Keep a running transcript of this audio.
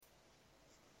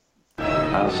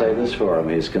I'll say this for him,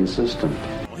 he's consistent.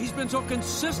 Well, he's been so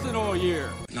consistent all year.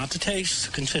 Not the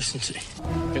taste, consistency.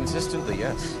 Consistently,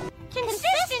 yes.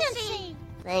 Consistency!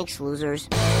 Thanks, losers.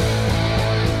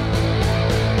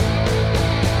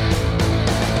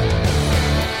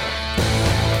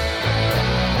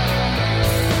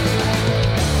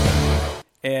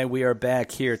 And we are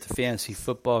back here at the Fantasy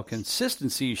Football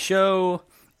Consistency Show.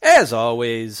 As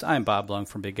always, I'm Bob Lung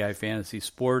from Big Guy Fantasy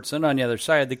Sports, and on the other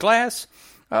side of the glass,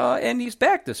 and he's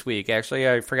back this week. Actually,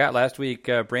 I forgot last week,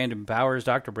 Dr. Brandon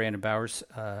Bowers,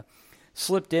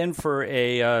 slipped in for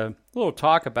a little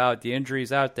talk about the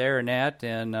injuries out there and that,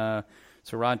 and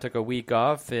so Ron took a week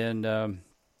off, and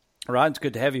Ron, it's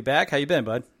good to have you back. How you been,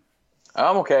 bud?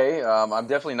 I'm okay. I'm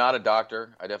definitely not a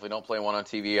doctor. I definitely don't play one on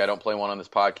TV. I don't play one on this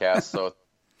podcast, so...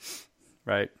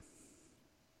 Right.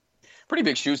 Pretty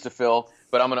big shoes to fill,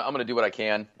 but I'm gonna do what I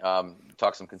can.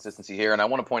 Talk some consistency here, and I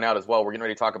want to point out as well. We're getting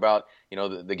ready to talk about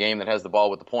the game that has the ball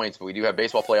with the points, but we do have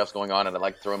baseball playoffs going on, and I'd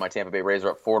like to throw in my Tampa Bay Rays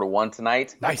are up 4-1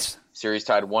 tonight. Nice. Series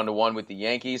tied 1-1 with the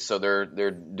Yankees, so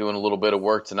they're doing a little bit of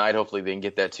work tonight. Hopefully, they can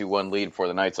get that 2-1 lead before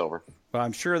the night's over. Well,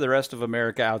 I'm sure the rest of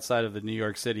America outside of the New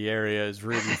York City area is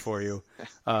rooting for you.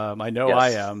 I know Yes. I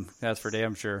am. That's for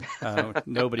damn sure.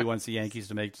 Nobody wants the Yankees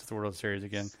to make the World Series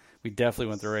again. We definitely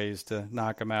want the Rays to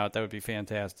knock them out. That would be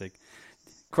fantastic.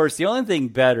 Of course, the only thing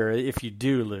better if you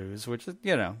do lose, which is,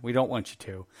 we don't want you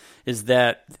to, is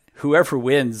that whoever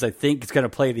wins, I think, is going to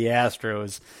play the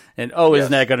Astros. And, Yes.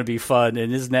 isn't that going to be fun?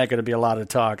 And isn't that going to be a lot of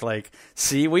talk? Like,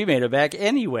 see, we made it back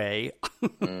anyway.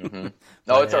 Mm-hmm.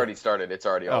 No, it's already started. It's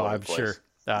already all over the place. Sure.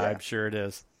 Yeah. I'm sure it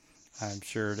is.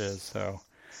 So,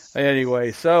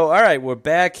 anyway, all right, we're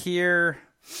back here.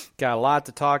 Got a lot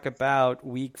to talk about.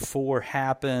 Week 4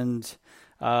 happened.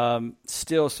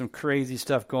 Still some crazy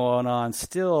stuff going on.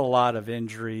 Still a lot of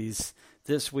injuries.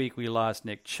 This week we lost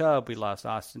Nick Chubb. We lost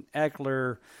Austin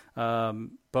Eckler,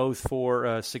 both for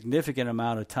a significant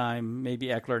amount of time. Maybe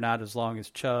Eckler not as long as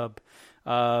Chubb.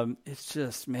 It's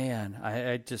just, man,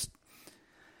 I just...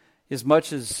 As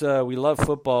much as we love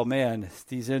football, man,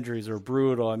 these injuries are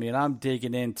brutal. I mean, I'm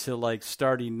digging into,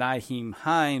 starting Nyheim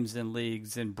Hines in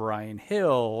leagues and Brian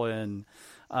Hill and,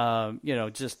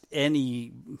 just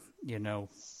any,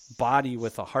 body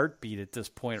with a heartbeat at this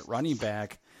point at running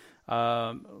back.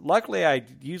 Luckily, I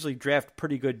usually draft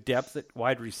pretty good depth at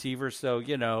wide receiver, so,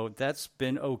 that's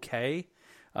been okay.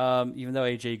 Even though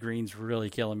A.J. Green's really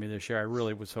killing me this year, I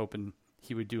really was hoping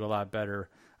he would do a lot better.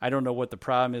 I don't know what the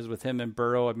problem is with him and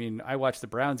Burrow. I mean, I watched the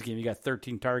Browns game. He got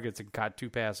 13 targets and caught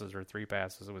 2 passes or 3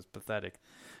 passes. It was pathetic.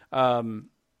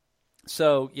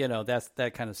 So, that's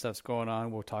that kind of stuff's going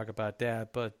on. We'll talk about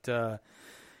that. But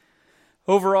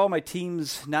overall, my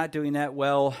team's not doing that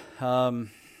well.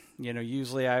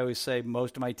 Usually I always say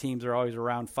most of my teams are always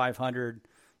around 500,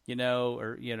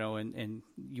 and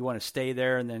you want to stay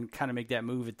there and then kind of make that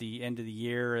move at the end of the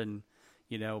year. And,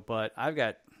 but I've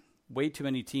got way too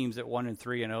many teams at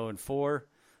 1-3 and 0-4.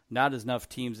 Not enough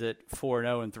teams at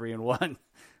 4-0 and 3-1.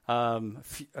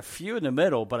 A few in the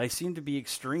middle, but I seem to be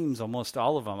extremes almost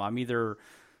all of them. I'm either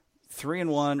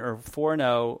 3-1 or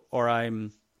 4-0, or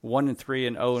I'm 1-3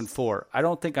 and 0-4. I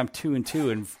don't think I'm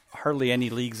 2-2 in hardly any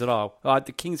leagues at all.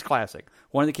 The Kings Classic,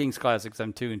 one of the Kings Classics,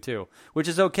 I'm 2-2, which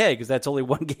is okay because that's only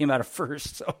one game out of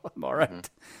first, so I'm all right.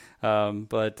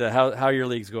 But how are your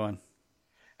leagues going?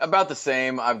 About the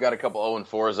same. I've got a couple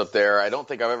 0-4s up there. I don't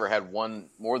think I've ever had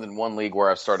more than one league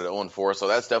where I've started 0-4, so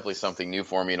that's definitely something new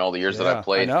for me in all the years that I've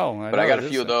played. I know, but I got a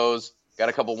few of those. Got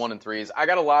a couple 1-3s. I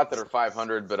got a lot that are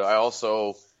 500, but I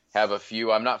also have a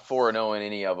few. I'm not 4-0 in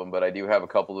any of them, but I do have a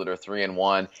couple that are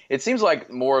 3-1. It seems like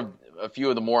a few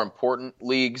of the more important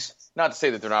leagues. Not to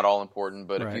say that they're not all important,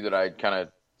 but a few that I kind of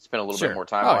spend a little bit more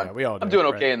time on. Yeah, we all do. I'm doing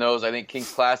okay in those. I think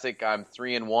Kings Classic, I'm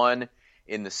 3-1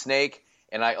 in the Snake.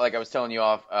 And I was telling you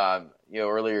off,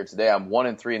 earlier today, I'm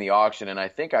 1-3 in the auction, and I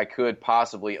think I could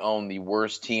possibly own the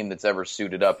worst team that's ever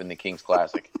suited up in the Kings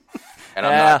Classic. And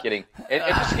I'm not kidding. And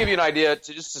just to give you an idea,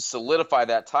 to solidify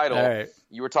that title,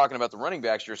 you were talking about the running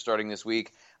backs you're starting this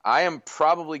week. I am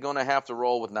probably going to have to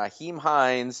roll with Nyheim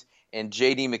Hines and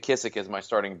J.D. McKissick as my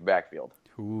starting backfield.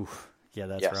 Ooh, yeah,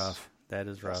 that's rough. That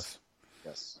is rough.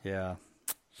 Yes. Yeah.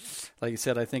 Like you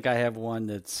said, I think I have one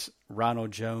that's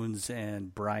Ronald Jones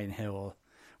and Brian Hill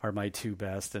are my 2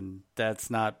 best, and that's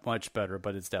not much better,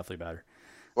 but it's definitely better.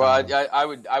 Well, I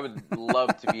would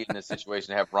love to be in this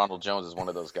situation to have Ronald Jones as one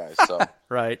of those guys. So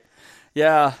right,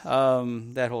 yeah,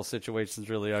 that whole situation's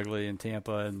really ugly in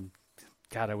Tampa, and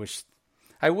God, I wish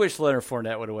Leonard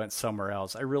Fournette would have went somewhere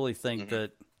else. I really think that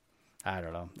I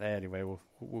don't know. Anyway,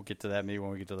 we'll get to that maybe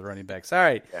when we get to the running backs. All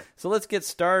right, Yeah. So let's get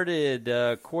started.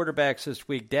 Quarterbacks this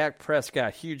week. Dak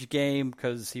Prescott, huge game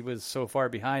because he was so far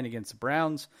behind against the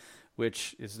Browns,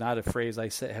 which is not a phrase I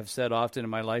have said often in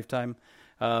my lifetime.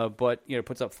 But,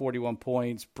 puts up 41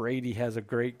 points. Brady has a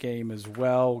great game as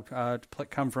well to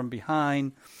come from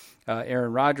behind.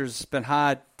 Aaron Rodgers has been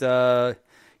hot.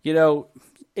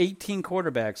 18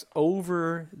 quarterbacks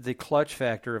over the clutch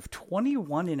factor of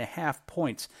 21.5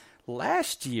 points.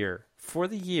 Last year, for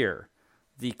the year,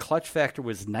 the clutch factor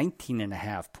was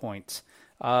 19.5 points.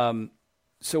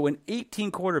 So in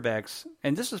 18 quarterbacks,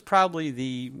 and this is probably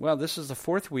this is the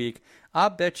fourth week, I'll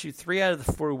bet you 3 out of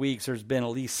the 4 weeks there's been at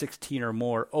least 16 or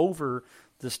more over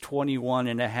this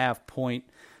 21.5 point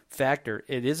factor.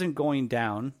 It isn't going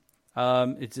down.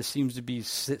 It just seems to be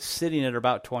sitting at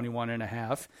about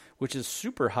 21.5, which is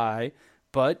super high,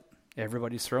 but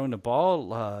everybody's throwing the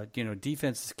ball.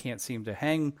 Defenses can't seem to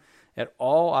hang at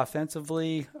all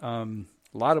offensively. A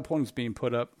lot of points being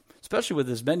put up, especially with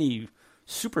as many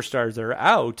superstars that are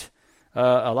out.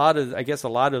 A lot of the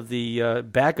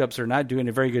backups are not doing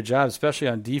a very good job, especially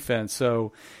on defense.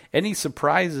 So any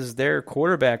surprises there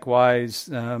quarterback-wise,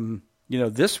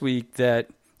 this week that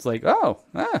it's like,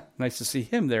 nice to see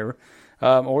him there.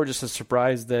 Or just a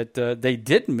surprise that they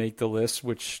didn't make the list,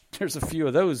 which there's a few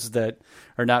of those that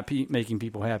are not making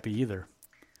people happy either.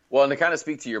 Well, and to kind of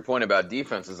speak to your point about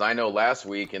defenses, I know last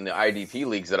week in the IDP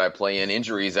leagues that I play in,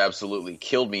 injuries absolutely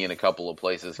killed me in a couple of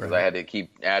places because I had to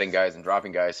keep adding guys and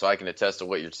dropping guys, so I can attest to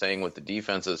what you're saying with the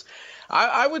defenses.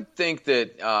 I would think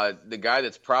that the guy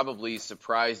that's probably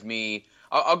surprised me,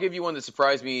 I'll give you one that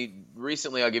surprised me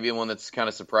recently. I'll give you one that's kind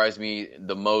of surprised me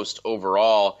the most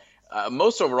overall.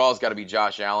 Most overall has got to be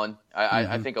Josh Allen.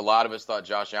 I think a lot of us thought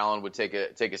Josh Allen would take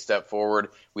a step forward.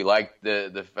 We liked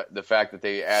the fact that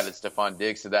they added Stephon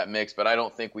Diggs to that mix, but I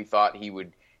don't think we thought he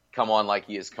would come on like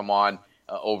he has come on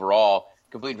overall.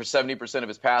 Completing for 70% of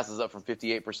his passes, up from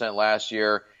 58% last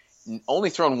year. Only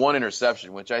thrown 1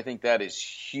 interception, which I think that is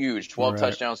huge. 12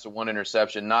 touchdowns to 1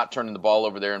 interception, not turning the ball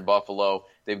over there in Buffalo.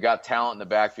 They've got talent in the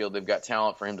backfield. They've got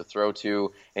talent for him to throw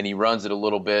to, and he runs it a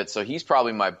little bit. So he's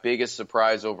probably my biggest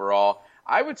surprise overall.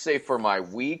 I would say for my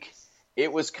week,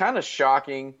 it was kind of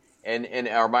shocking. And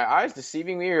are my eyes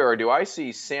deceiving me, or do I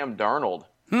see Sam Darnold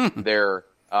there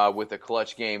with a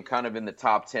clutch game kind of in the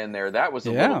top 10 there? That was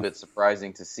a little bit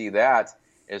surprising to see that,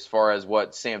 as far as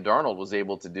what Sam Darnold was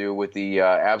able to do with the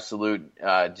absolute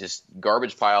just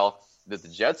garbage pile that the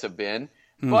Jets have been.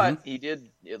 But he did,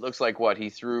 it looks like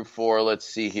he threw for, let's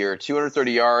see here,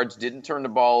 230 yards, didn't turn the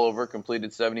ball over,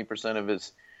 completed 70% of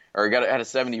his, or had a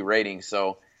 70 rating.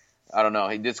 So I don't know.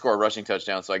 He did score a rushing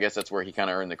touchdown, so I guess that's where he kind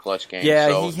of earned the clutch game. Yeah,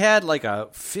 so, he had like a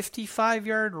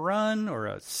 55-yard run or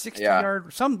a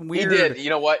 60-yard, something weird. He did. You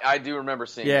know what? I do remember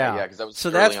seeing that, because that was so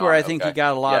that's where I think he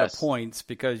got a lot of points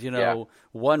because,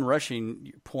 one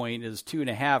rushing point is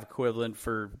 2.5 equivalent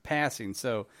for passing.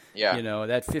 So,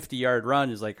 that 50-yard run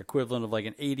is like equivalent of like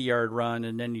an 80-yard run,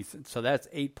 and then so that's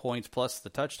 8 points plus the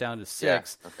touchdown is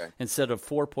 6 instead of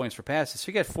 4 points for passes. So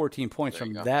you get 14 points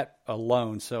from that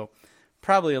alone. So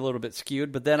probably a little bit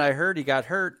skewed, but then I heard he got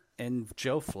hurt, and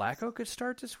Joe Flacco could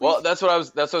start this week. Well, that's what I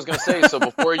was going to say. So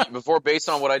before, based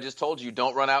on what I just told you,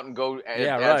 don't run out and go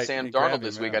add Sam Darnold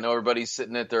this week. I know everybody's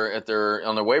sitting on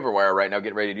their waiver wire right now,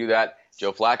 getting ready to do that.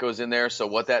 Joe Flacco's in there. So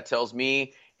what that tells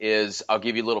me is, I'll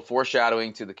give you a little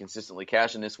foreshadowing to the consistently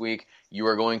cashing this week. You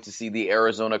are going to see the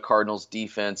Arizona Cardinals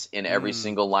defense in every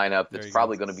single lineup. That's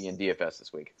probably going to be in DFS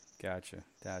this week. Gotcha.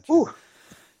 Whew.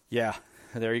 Yeah.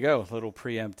 There you go. A little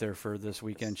preempt there for this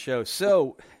weekend show.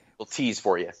 So, a little tease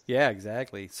for you. Yeah,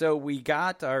 exactly. So we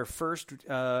got our first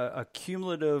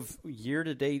cumulative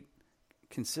year-to-date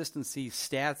consistency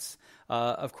stats.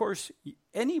 Of course,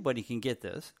 anybody can get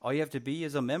this. All you have to be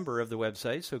is a member of the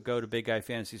website. So go to Big Guy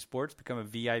Fantasy Sports, become a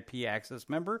VIP access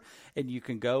member, and you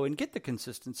can go and get the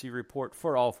consistency report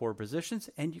for all 4 positions,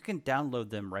 and you can download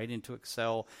them right into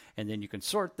Excel, and then you can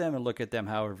sort them and look at them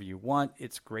however you want.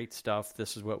 It's great stuff.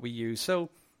 This is what we use. So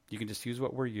you can just use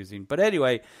what we're using. But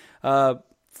anyway,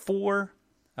 4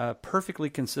 perfectly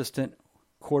consistent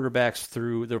quarterbacks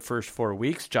through the first 4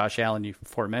 weeks. Josh Allen, you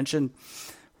aforementioned.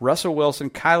 Russell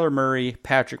Wilson, Kyler Murray,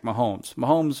 Patrick Mahomes.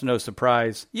 Mahomes, no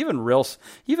surprise. Even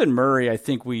Murray, I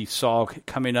think we saw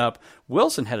coming up.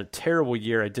 Wilson had a terrible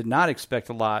year. I did not expect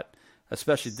a lot,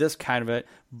 especially this kind of it.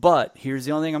 But here's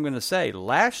the only thing I'm going to say.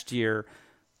 Last year,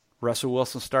 Russell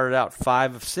Wilson started out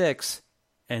 5 of 6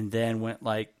 and then went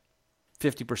like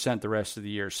 50% the rest of the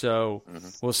year. So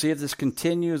we'll see if this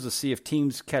continues. We'll see if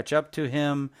teams catch up to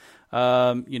him.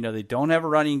 They don't have a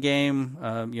running game.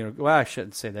 Well, I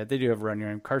shouldn't say that. They do have a running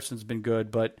game. Carson's been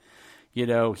good, but,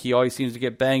 He always seems to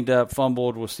get banged up,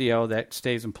 fumbled. We'll see how that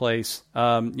stays in place.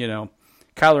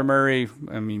 Kyler Murray,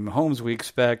 Mahomes we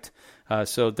expect.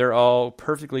 So they're all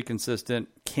perfectly consistent.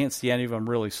 Can't see any of them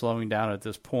really slowing down at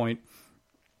this point.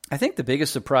 I think the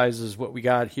biggest surprise is what we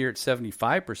got here at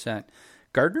 75%.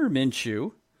 Gardner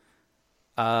Minshew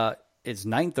is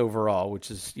 9th overall,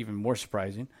 which is even more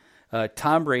surprising.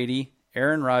 Tom Brady,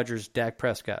 Aaron Rodgers, Dak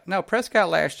Prescott. Now, Prescott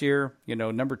last year,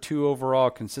 number 2 overall,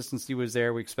 consistency was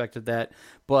there. We expected that.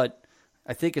 But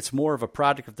I think it's more of a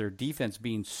product of their defense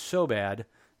being so bad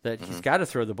that he's got to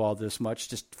throw the ball this much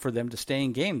just for them to stay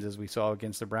in games, as we saw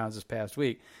against the Browns this past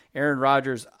week. Aaron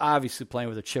Rodgers obviously playing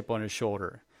with a chip on his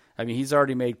shoulder. He's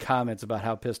already made comments about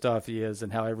how pissed off he is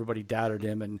and how everybody doubted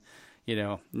him, and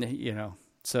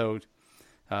so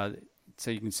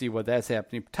you can see what that's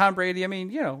happening. Tom Brady,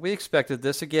 we expected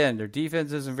this again. Their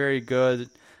defense isn't very good.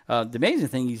 The amazing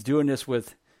thing, he's doing this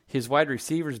with his wide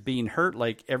receivers being hurt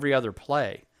like every other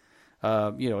play.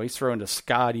 He's throwing to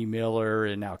Scotty Miller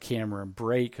and now Cameron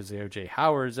Brate because O.J.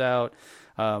 Howard's out.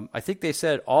 I think they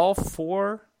said all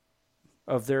 4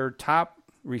 of their top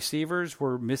receivers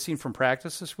were missing from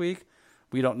practice this week.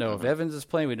 We don't know if Evans is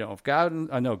playing. We don't know if Godwin.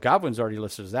 I know Godwin's already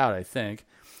listed as out, I think.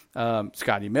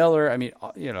 Scotty Miller.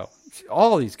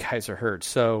 All these guys are hurt.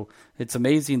 So it's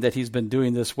amazing that he's been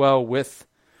doing this well with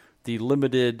the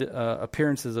limited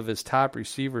appearances of his top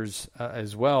receivers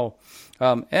as well.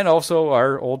 And also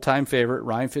our old-time favorite,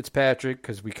 Ryan Fitzpatrick,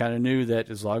 because we kind of knew that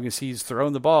as long as he's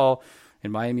throwing the ball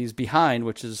and Miami's behind,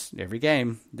 which is every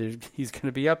game, he's going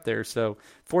to be up there. So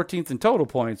 14th in total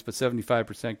points, but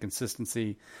 75%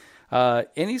 consistency.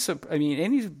 Any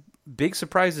big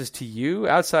surprises to you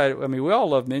outside? We all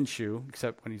love Minshew,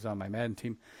 except when he's on my Madden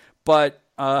team. But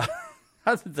other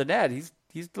than that, he's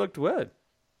looked good.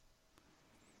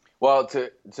 Well,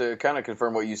 to kind of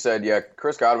confirm what you said, yeah,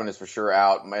 Chris Godwin is for sure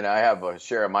out. I have a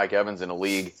share of Mike Evans in a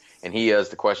league, and he has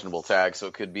the questionable tag, so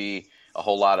it could be a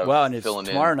whole lot of and it's filling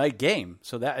tomorrow in. night game,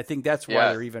 so that I think that's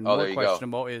why they're even more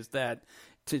questionable. Is that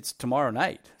it's tomorrow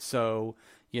night? So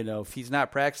if he's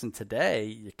not practicing today,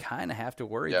 you kind of have to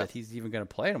worry that he's even going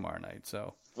to play tomorrow night.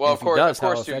 So. Well, of course,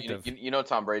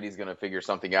 Tom Brady's going to figure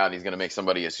something out. And he's going to make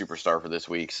somebody a superstar for this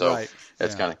week. So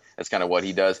that's kind of what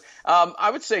he does. I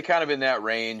would say kind of in that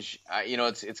range.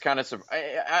 It's kind of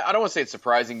I don't want to say it's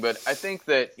surprising, but I think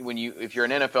that if you're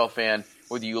an NFL fan,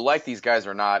 whether you like these guys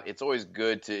or not, it's always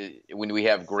good when we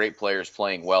have great players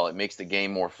playing well. It makes the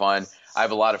game more fun. I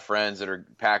have a lot of friends that are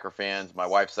Packer fans. My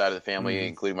wife's side of the family,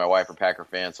 including my wife, are Packer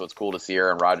fans. So it's cool to see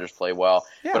Aaron Rodgers play well.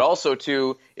 Yeah. But also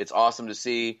too, it's awesome to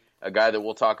see a guy that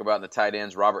we'll talk about in the tight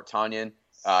ends, Robert Tonyan,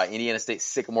 Indiana State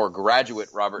Sycamore graduate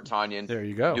Robert Tonyan. There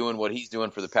you go. Doing what he's doing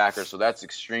for the Packers. So that's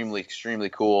extremely, extremely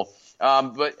cool.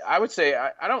 But I would say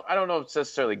I don't know if it's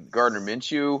necessarily Gardner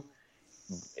Minshew.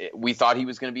 We thought he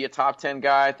was going to be a top 10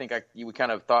 guy. I think we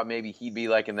kind of thought maybe he'd be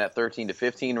like in that 13 to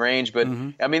 15 range. But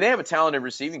they have a talented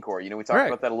receiving core. We talked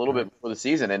about that a little bit before the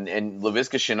season. And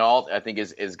Laviska Shenault, I think,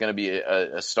 is going to be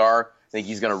a star. I think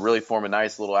he's going to really form a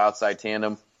nice little outside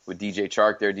tandem with DJ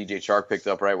Chark there. DJ Chark picked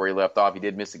up right where he left off. He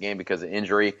did miss a game because of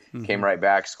injury. Came right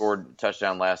back, scored a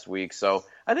touchdown last week. So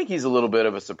I think he's a little bit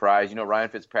of a surprise. Ryan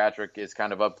Fitzpatrick is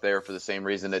kind of up there for the same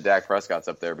reason that Dak Prescott's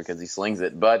up there, because he slings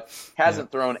it, but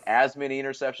hasn't thrown as many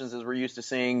interceptions as we're used to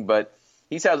seeing. But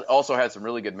he's also had some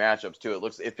really good matchups too.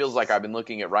 It feels like I've been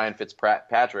looking at Ryan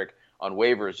Fitzpatrick on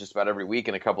waivers just about every week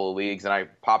in a couple of leagues, and I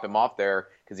pop him off there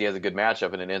because he has a good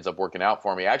matchup, and it ends up working out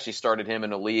for me. I actually started him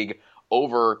in a league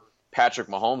over Patrick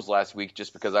Mahomes last week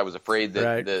just because I was afraid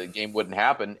that the game wouldn't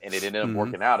happen, and it ended up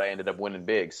working out. I ended up winning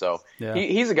big. So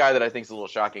he's a guy that I think is a little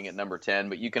shocking at number 10,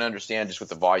 but you can understand just with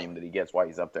the volume that he gets why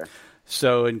he's up there.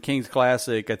 So in Kings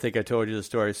Classic, I think I told you the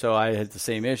story. So I had the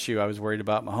same issue. I was worried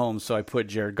about Mahomes, so I put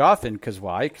Jared Goff in. Because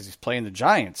why? Because he's playing the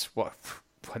Giants. What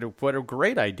a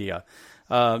great idea.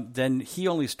 Then he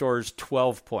only stores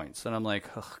 12 points, and I'm like,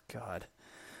 oh, God.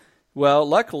 Well,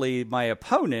 luckily, my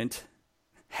opponent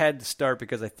had to start,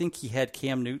 because I think he had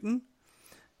Cam Newton.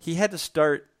 He had to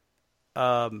start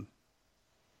Mullins,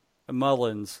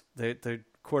 the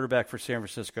quarterback for San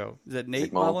Francisco. Is that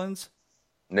Nick Mullins?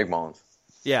 Nick Mullins.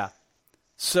 Yeah.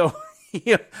 So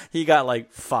he got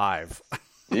like 5.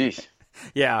 Yeesh.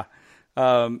 Yeah.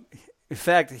 In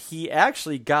fact, he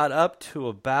actually got up to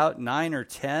about 9 or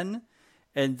 10,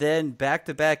 and then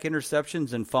back-to-back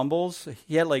interceptions and fumbles.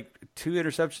 He had like 2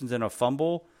 interceptions and a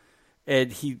fumble.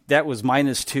 And that was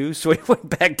 -2, so he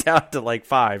went back down to like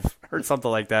 5 or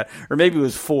something like that. Or maybe it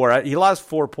was 4. He lost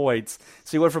 4 points.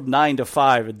 So he went from 9 to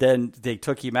 5, and then they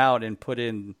took him out and put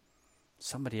in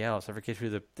somebody else. I forget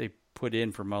who they put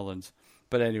in for Mullins.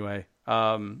 But anyway,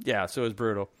 so it was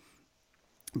brutal.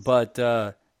 But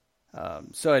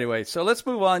So anyway, so let's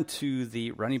move on to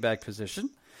the running back position.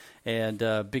 And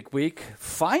big week.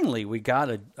 Finally, we got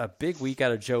a big week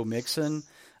out of Joe Mixon.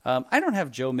 I don't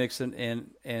have Joe Mixon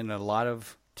in a lot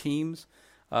of teams.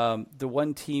 The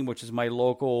one team, which is my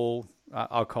local,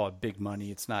 I'll call it big money.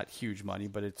 It's not huge money,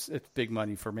 but it's big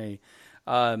money for me.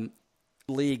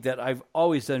 League that I've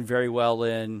always done very well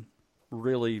in.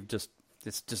 Really,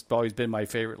 it's just always been my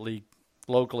favorite league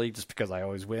locally, just because I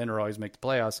always win or always make the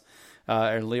playoffs,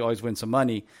 or always win some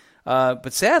money.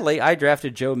 But sadly, I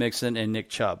drafted Joe Mixon and Nick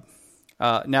Chubb.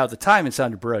 Now, at the time, it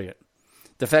sounded brilliant.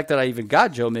 The fact that I even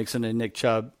got Joe Mixon and Nick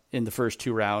Chubb in the first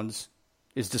 2 rounds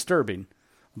is disturbing.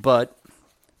 But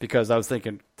because I was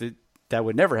thinking that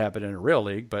would never happen in a real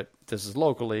league, but this is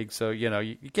local league, so,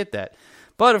 you get that.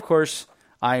 But, of course,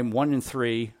 I'm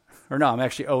 1-3. Or no, I'm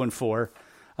actually 0-4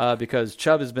 because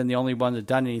Chubb has been the only one that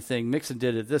done anything. Mixon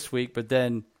did it this week, but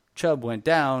then Chubb went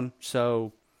down,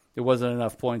 so it wasn't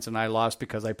enough points, and I lost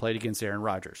because I played against Aaron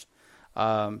Rodgers.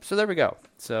 So there we go.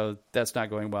 So that's not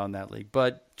going well in that league.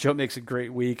 But Joe makes a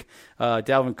great week.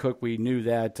 Dalvin Cook, we knew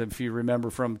that. If you remember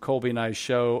from Colby and I's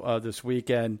show this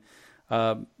weekend,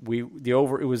 it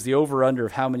was the over-under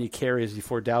of how many carries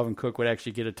before Dalvin Cook would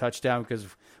actually get a touchdown, because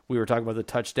we were talking about the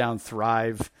touchdown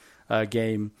thrive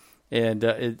game. And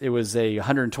it was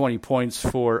 120 points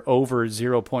for over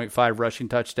 0.5 rushing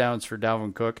touchdowns for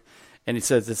Dalvin Cook. And he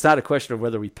says it's not a question of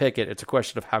whether we pick it. It's a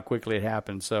question of how quickly it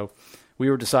happens. So we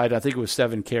were deciding, I think it was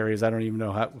 7 carries. I don't even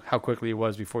know how quickly it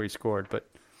was before he scored, but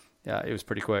yeah, it was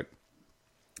pretty quick.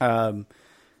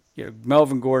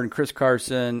 Melvin Gordon, Chris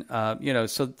Carson,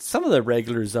 so some of the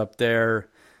regulars up there.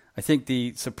 I think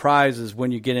the surprise is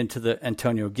when you get into the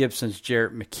Antonio Gibsons,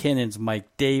 Jarrett McKinnon's,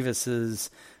 Mike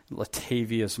Davis's,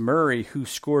 Latavius Murray, who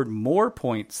scored more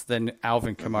points than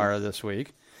Alvin Kamara this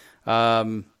week.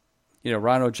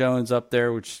 Ronald Jones up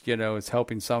there, which, is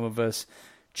helping some of us.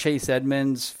 Chase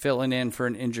Edmonds filling in for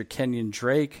an injured Kenyon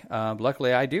Drake.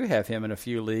 Luckily, I do have him in a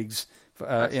few leagues,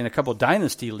 in a couple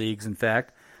dynasty leagues, in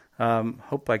fact.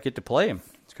 Hope I get to play him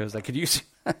because I could use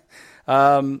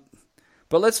him.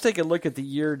 But let's take a look at the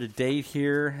year-to-date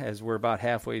here as we're about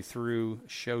halfway through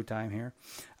showtime here.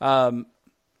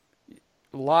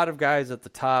 A lot of guys at the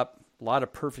top, a lot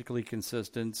of perfectly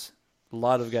consistent, a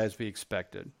lot of guys we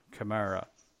expected. Kamara,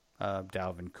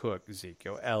 Dalvin Cook,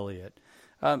 Ezekiel Elliott,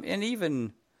 and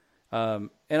even and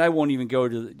I won't even go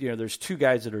to there's 2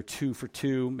 guys that are 2 for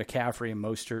 2, McCaffrey and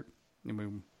Mostert.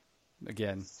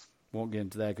 Again, won't get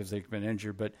into that because they've been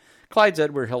injured. But Clyde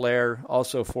Edwards-Helaire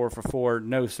also 4 for 4.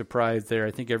 No surprise there.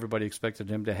 I think everybody expected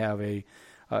him to have a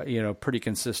pretty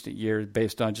consistent year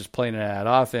based on just playing that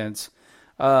offense.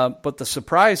 But the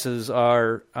surprises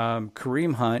are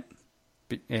Kareem Hunt,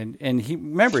 and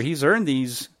he's earned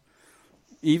these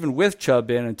even with Chubb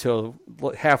in until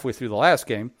halfway through the last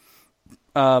game.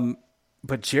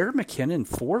 But Jarrett McKinnon,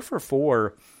 4 for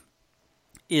 4,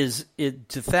 is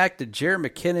the fact that Jarrett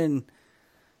McKinnon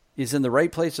is in the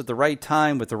right place at the right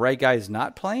time with the right guys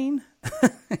not playing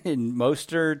in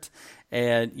Mostert.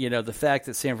 And, the fact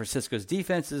that San Francisco's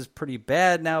defense is pretty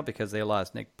bad now because they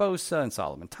lost Nick Bosa and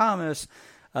Solomon Thomas.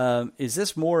 Is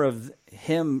this more of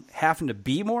him having to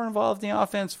be more involved in the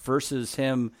offense versus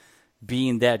him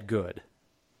being that good?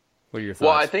 What are your thoughts?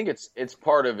 Well, I think it's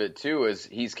part of it too.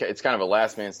 It's kind of a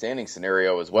last man standing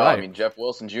scenario as well. Right. I mean, Jeff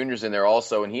Wilson Jr.'s in there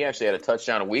also, and he actually had a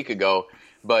touchdown a week ago.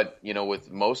 But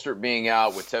with Mostert being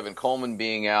out, with Tevin Coleman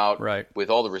being out, right,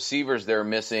 with all the receivers they're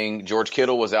missing, George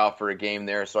Kittle was out for a game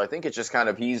there. So I think it's just kind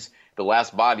of he's the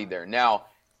last body there. Now,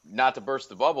 not to burst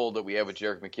the bubble that we have with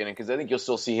Jarrett McKinnon, because I think you'll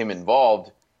still see him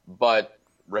involved. But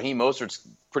Raheem Mostert's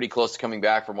pretty close to coming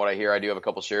back from what I hear. I do have a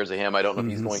couple shares of him. I don't know if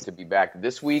he's going to be back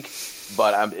this week,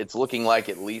 but it's looking like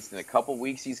at least in a couple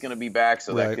weeks he's going to be back,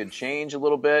 so that could change a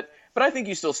little bit. But I think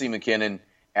you still see McKinnon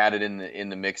added in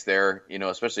the mix there,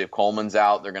 especially if Coleman's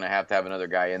out, they're going to have another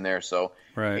guy in there. So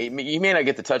he may not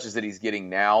get the touches that he's getting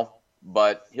now,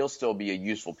 but he'll still be a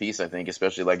useful piece, I think,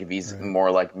 especially like if he's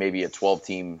more like maybe a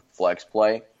 12-team flex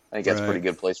play. I think that's a pretty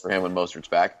good place for him when Mostert's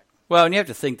back. Well, and you have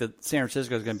to think that San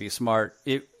Francisco is going to be smart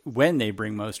when they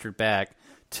bring Mostert back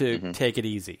to take it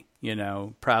easy.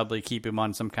 Probably keep him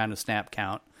on some kind of snap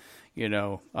count.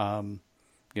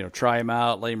 Try him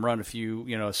out, let him run a few,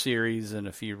 a series, and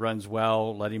if he runs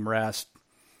well, let him rest.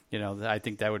 I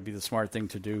think that would be the smart thing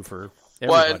to do for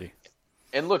everybody. Well,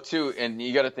 and look, too, and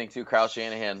you got to think, too, Kyle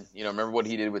Shanahan, remember what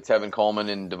he did with Tevin Coleman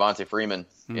and Devontae Freeman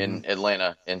in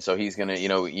Atlanta. And so he's going to,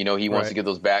 he wants to get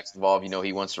those backs involved.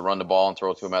 He wants to run the ball and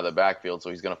throw it to him out of the backfield.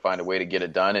 So he's going to find a way to get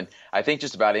it done. And I think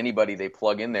just about anybody they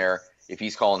plug in there, if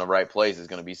he's calling the right plays, is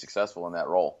going to be successful in that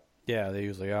role. Yeah, they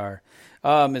usually are.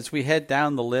 As we head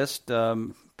down the list,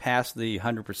 past the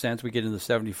 100%. We get into the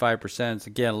 75%.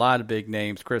 Again, a lot of big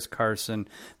names: Chris Carson,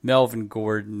 Melvin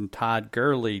Gordon, Todd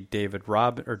Gurley, David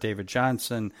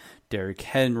Johnson, Derrick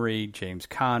Henry, James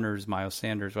Connors, Miles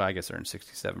Sanders. Well, I guess they're in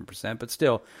 67%, but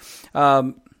still,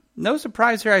 no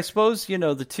surprise here. I suppose,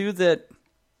 the two that,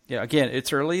 again,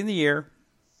 it's early in the year,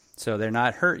 so they're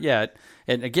not hurt yet.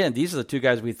 And again, these are the two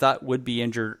guys we thought would be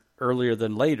injured earlier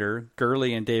than later,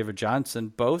 Gurley and David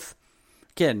Johnson, both,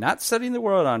 again, not setting the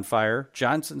world on fire.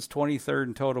 Johnson's 23rd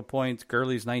in total points,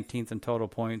 Gurley's 19th in total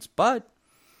points, but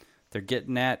they're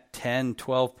getting at 10,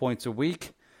 12 points a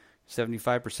week.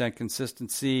 75%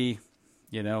 consistency,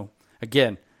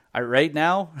 again, right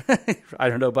now, I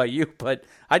don't know about you, but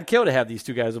I'd kill to have these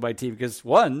two guys on my team because,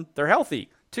 one, they're healthy.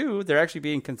 Two, they're actually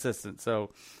being consistent. So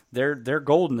they're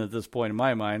golden at this point in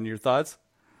my mind. Your thoughts?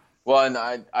 Well,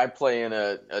 and I play in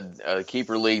a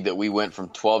keeper league that we went from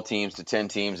 12 teams to 10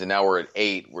 teams, and now we're at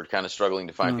 8. We're kind of struggling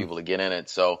to find people to get in it.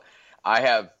 So I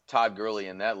have Todd Gurley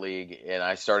in that league, and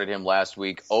I started him last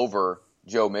week over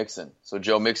Joe Mixon. So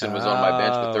Joe Mixon was on my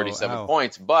bench with 37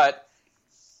 points, but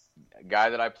a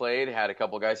guy that I played had a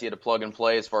couple of guys he had to plug and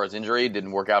play as far as injury. It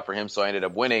didn't work out for him, so I ended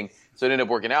up winning. So it ended up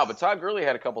working out. But Todd Gurley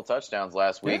had a couple touchdowns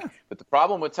last week. Yeah. But the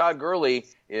problem with Todd Gurley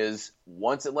is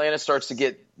once Atlanta starts to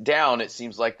get down, it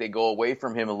seems like they go away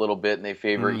from him a little bit and they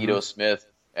favor Ito Smith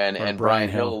and Brian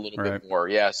Hill a little bit more.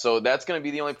 Yeah, so that's going to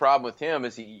be the only problem with him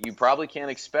is you probably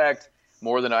can't expect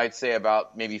more than I'd say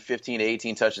about maybe 15 to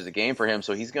 18 touches a game for him.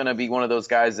 So he's going to be one of those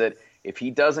guys that if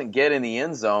he doesn't get in the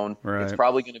end zone, it's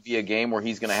probably going to be a game where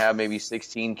he's going to have maybe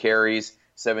 16 carries,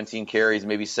 17 carries,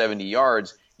 maybe 70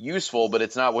 yards. Useful, but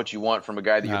it's not what you want from a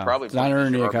guy that you're probably not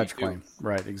earning a catch claim.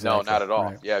 Right, exactly. No, not at all.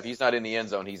 Right. Yeah, if he's not in the end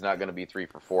zone, he's not going to be 3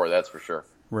 for 4. That's for sure.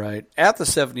 Right. At the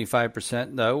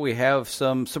 75%, though, we have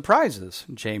some surprises.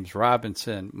 James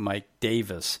Robinson, Mike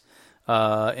Davis,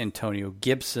 Antonio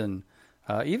Gibson,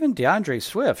 even DeAndre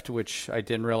Swift, which I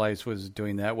didn't realize was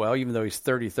doing that well, even though he's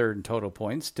 33rd in total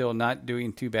points, still not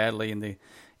doing too badly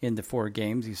in the 4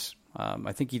 games. He's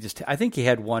I think he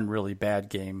had one really bad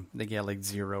game. I think he had like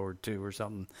 0 or 2 or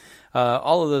something.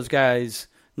 All of those guys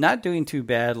not doing too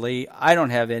badly. I don't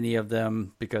have any of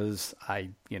them because I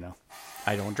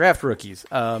don't draft rookies.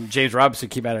 James Robinson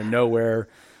came out of nowhere.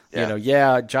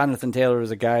 Jonathan Taylor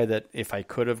was a guy that if I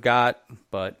could have got,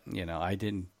 but I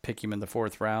didn't pick him in the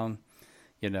 4th round.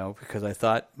 Because I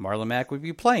thought Marlon Mack would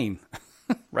be playing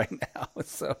right now.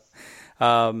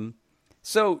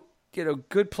 So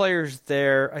good players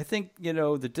there. I think,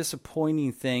 the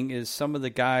disappointing thing is some of the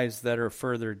guys that are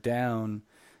further down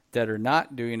that are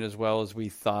not doing as well as we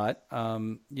thought.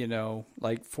 Like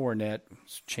Fournette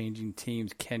changing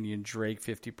teams, Kenyon Drake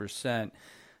 50%,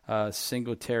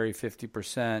 Singletary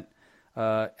 50%,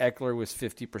 Eckler was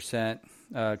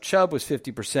 50%, Chubb was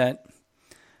 50%.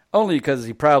 Only because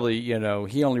he probably, he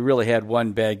only really had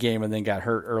one bad game and then got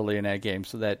hurt early in that game.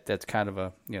 So that's kind of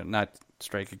a, not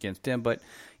strike against him. But,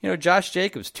 Josh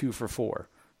Jacobs 2 for 4,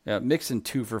 Mixon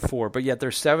 2 for 4. But yet they're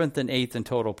 7th and 8th in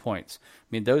total points. I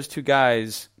mean, those two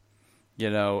guys,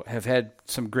 have had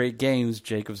some great games.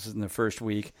 Jacobs in the first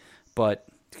week, but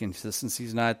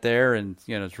consistency's not there. And,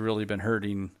 it's really been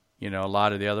hurting, a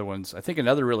lot of the other ones. I think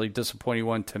another really disappointing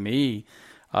one to me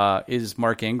is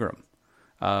Mark Ingram.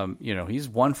 He's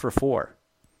 1 for 4.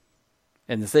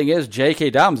 And the thing is,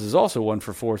 J.K. Dobbins is also 1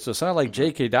 for 4. So it's not like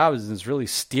J.K. Dobbins is really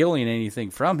stealing anything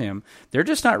from him. They're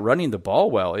just not running the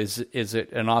ball well. Is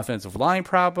it an offensive line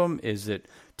problem? Is it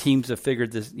teams have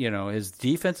figured this, his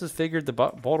defense has figured the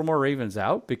Baltimore Ravens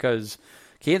out? Because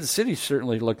Kansas City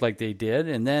certainly looked like they did.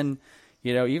 And then,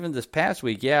 even this past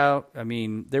week, there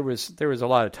was a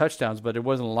lot of touchdowns, but there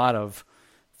wasn't a lot of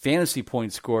fantasy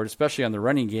points scored, especially on the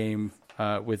running game.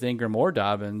 With Ingram or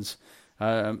Dobbins,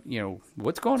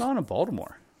 what's going on in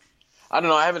Baltimore? I don't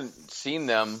know. I haven't seen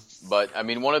them, but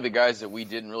one of the guys that we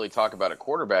didn't really talk about at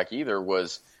quarterback either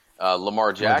was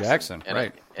Lamar Jackson.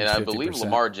 Right. And I believe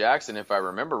Lamar Jackson, if I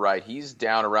remember right, he's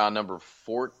down around number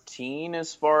 14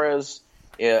 as far as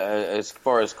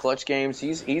clutch games.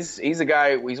 He's a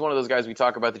guy. He's one of those guys we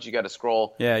talk about that you got to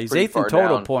scroll. Yeah, he's 8th in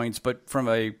total points, but from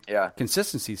a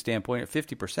consistency standpoint, at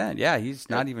 50%, he's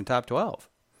not even top 12.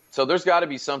 So there's got to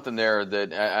be something there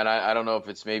that, and I don't know if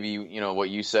it's maybe, what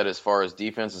you said as far as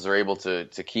defenses are able to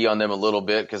key on them a little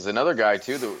bit. Because another guy,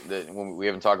 too, that we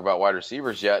haven't talked about wide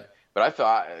receivers yet, but I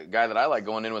thought a guy that I like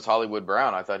going in was Hollywood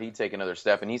Brown. I thought he'd take another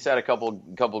step. And he's had a couple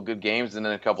good games and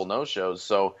then a couple no-shows.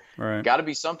 So got to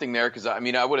be something there because, I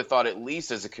would have thought at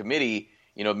least as a committee,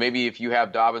 maybe if you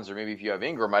have Dobbins or maybe if you have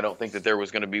Ingram, I don't think that there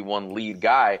was going to be one lead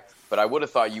guy. But I would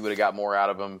have thought you would have got more out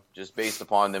of them just based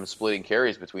upon them splitting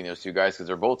carries between those two guys because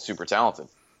they're both super talented.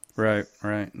 Right.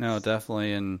 No,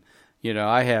 definitely. And,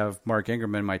 I have Mark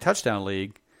Ingram in my touchdown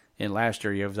league, and last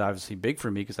year he was obviously big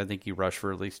for me because I think he rushed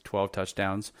for at least 12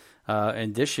 touchdowns.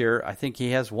 And this year, I think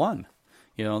he has one.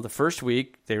 The first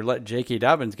week, they let J.K.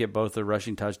 Dobbins get both the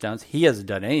rushing touchdowns. He hasn't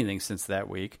done anything since that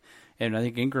week. And I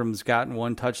think Ingram's gotten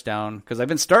one touchdown because I've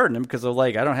been starting him because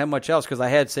I don't have much else because I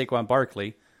had Saquon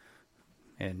Barkley.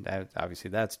 And obviously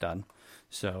that's done.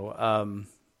 So,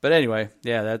 but anyway,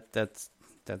 yeah,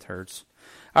 that hurts.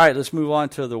 All right, let's move on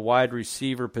to the wide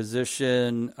receiver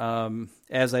position.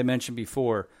 As I mentioned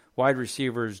before, wide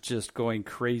receivers just going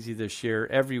crazy this year.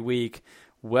 Every week,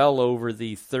 well over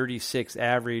the 36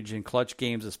 average in clutch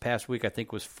games. This past week, I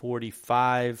think, was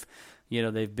 45.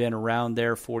 They've been around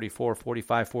there, 44,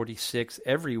 45, 46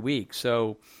 every week.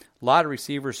 So a lot of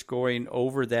receivers scoring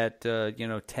over that,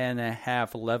 10.5,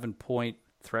 11-point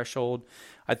threshold.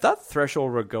 I thought the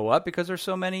threshold would go up because there's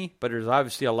so many, but there's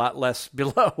obviously a lot less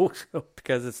below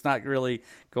because it's not really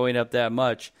going up that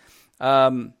much.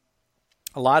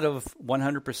 A lot of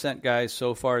 100% guys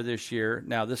so far this year.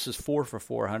 Now, this is 4 for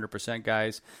 4 100%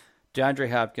 guys.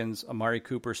 DeAndre Hopkins, Amari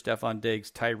Cooper, Stephon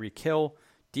Diggs, Tyreek Hill,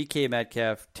 DK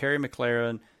Metcalf, Terry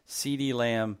McLaurin, CeeDee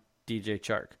Lamb, DJ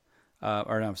Chark.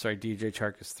 DJ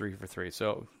Chark is 3 for 3.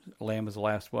 So Lamb was the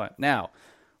last one. Now,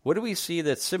 what do we see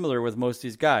that's similar with most of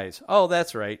these guys? Oh,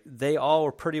 that's right. They all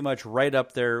are pretty much right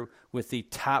up there with the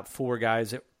top 4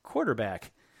 guys at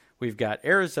quarterback. We've got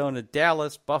Arizona,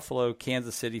 Dallas, Buffalo,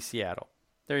 Kansas City, Seattle.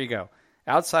 There you go.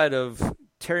 Outside of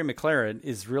Terry McLaurin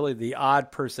is really the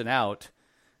odd person out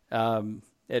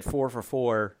at 4 for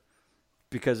 4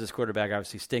 because his quarterback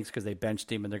obviously stinks because they benched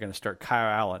him and they're going to start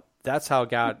Kyle Allen. That's how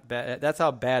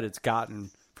bad it's gotten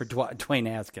for Dwayne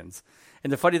Haskins.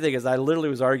 And the funny thing is I literally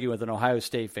was arguing with an Ohio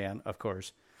State fan, of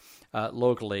course,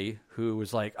 locally, who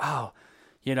was like, oh,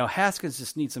 Haskins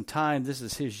just needs some time. This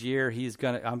is his year.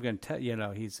 I'm going to tell,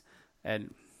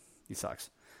 and he sucks.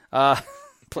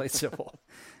 Play simple.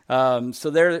 So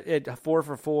they're at 4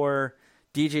 for 4.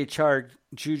 DJ Chark,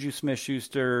 Juju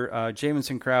Smith-Schuster,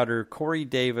 Jamison Crowder, Corey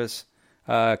Davis,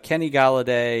 Kenny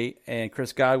Galladay, and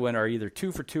Chris Godwin are either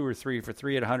 2 for 2 or 3 for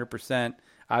 3 at 100%.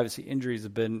 Obviously, injuries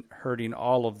have been hurting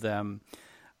all of them.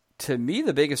 To me,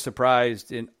 the biggest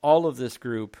surprise in all of this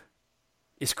group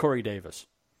is Corey Davis.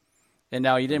 And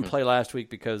now he didn't play last week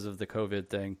because of the COVID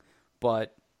thing,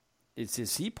 but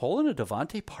is he pulling a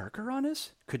Devontae Parker on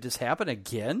us? Could this happen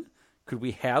again? Could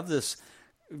we have this,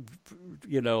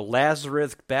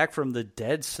 Lazarus back from the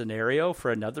dead scenario for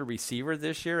another receiver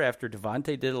this year after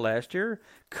Devontae did it last year?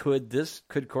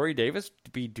 Could Corey Davis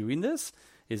be doing this?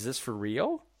 Is this for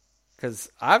real?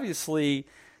 Because obviously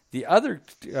the other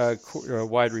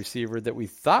wide receiver that we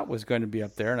thought was going to be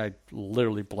up there, and I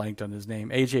literally blanked on his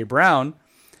name, A.J. Brown,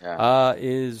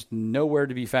 is nowhere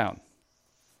to be found.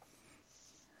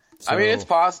 So, I mean,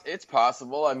 it's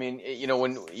possible. I mean,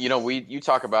 when you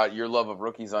talk about your love of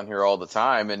rookies on here all the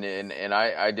time, and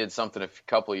I did something a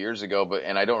couple of years ago,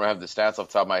 and I don't have the stats off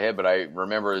the top of my head, but I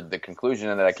remember the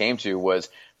conclusion that I came to was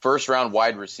first round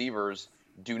wide receivers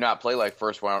do not play like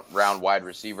first round wide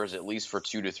receivers at least for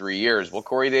 2 to 3 years. Well,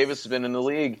 Corey Davis has been in the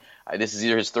league. This is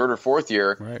either his 3rd or 4th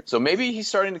year. Right. So maybe he's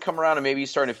starting to come around and maybe he's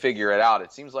starting to figure it out.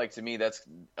 It seems like to me that's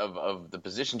of the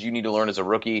positions you need to learn as a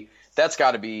rookie, that's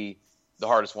got to be the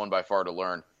hardest one by far to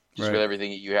learn. Just right. with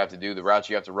everything you have to do, the routes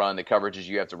you have to run, the coverages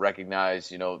you have to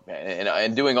recognize,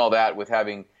 and doing all that with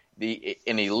having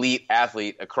an elite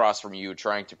athlete across from you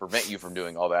trying to prevent you from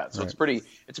doing all that. So right.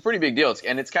 it's a pretty big deal.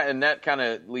 And that kind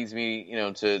of leads me,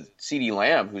 to CeeDee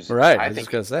Lamb, who's right. I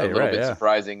think a little bit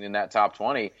surprising in that top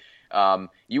 20.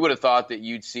 You would have thought that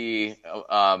you'd see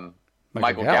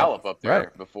Michael Gallup up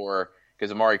there before,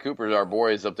 because Amari Cooper, our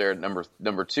boy, is up there at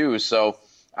number 2. So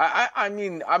I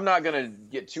mean, I'm not going to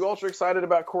get too ultra excited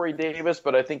about Corey Davis,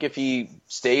 but I think if he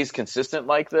stays consistent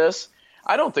like this,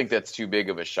 I don't think that's too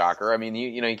big of a shocker. I mean,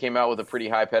 he came out with a pretty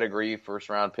high pedigree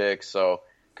first-round pick, so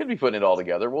could be putting it all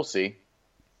together. We'll see.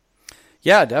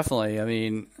 Yeah, definitely. I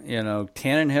mean,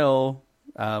 Tannehill,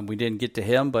 we didn't get to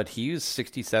him, but he's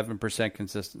 67%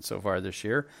 consistent so far this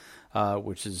year,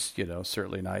 which is,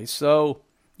 certainly nice. So,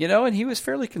 and he was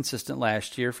fairly consistent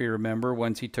last year, if you remember.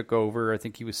 Once he took over, I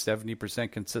think he was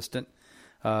 70% consistent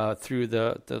through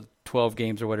the 12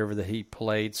 games or whatever that he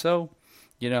played. So,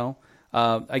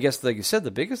 I guess, like you said, the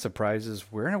biggest surprise is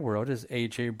where in the world is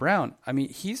A.J. Brown? I mean,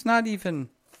 he's not even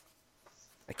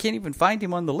 – I can't even find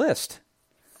him on the list.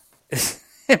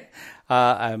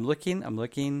 I'm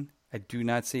looking. I do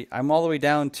not see – I'm all the way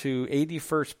down to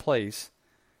 81st place.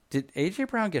 Did A.J.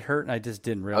 Brown get hurt and I just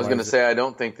didn't realize I was going to say I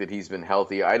don't think that he's been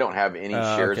healthy. I don't have any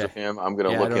shares of him. I'm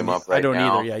going to look him up right now. I don't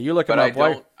either. Yeah, you look him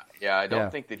up. Yeah, I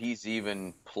don't think that he's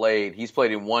even played. He's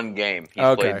played in one game. He's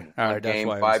Okay. played All one right. That's game,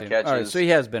 why I 5 was catches. All right. So he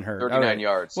has been hurt. 39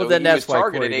 yards. Well, So then he that's was why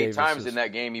targeted Corey 8 Davis times is... in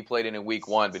that game he played in week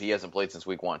 1, but he hasn't played since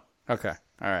week 1. Okay.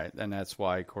 All right. And that's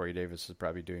why Corey Davis is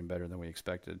probably doing better than we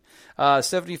expected.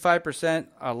 75%,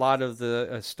 a lot of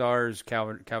the stars,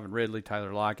 Calvin Ridley,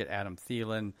 Tyler Lockett, Adam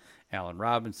Thielen, Allen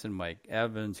Robinson, Mike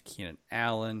Evans, Keenan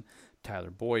Allen, Tyler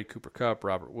Boyd, Cooper Kupp,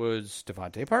 Robert Woods,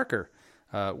 Devontae Parker,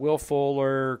 Will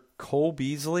Fuller, Cole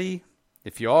Beasley.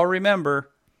 If you all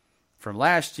remember from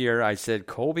last year, I said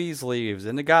Cole Beasley, it was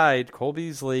in the guide, Cole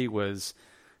Beasley was,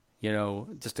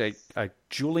 just a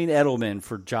Julian Edelman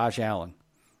for Josh Allen.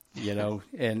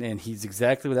 And he's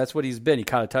that's what he's been. He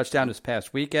caught a touchdown this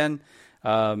past weekend.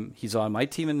 He's on my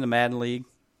team in the Madden League,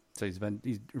 so he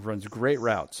runs great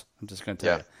routes. I'm just going to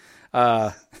tell you.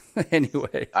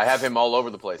 Anyway, I have him all over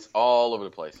the place.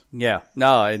 Yeah,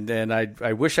 no, and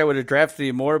I wish I would have drafted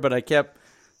him more, but I kept,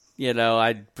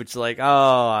 I was like,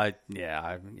 I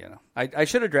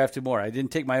should have drafted more. I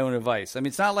didn't take my own advice. I mean,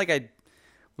 it's not like I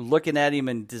looking at him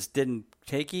and just didn't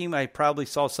take him. I probably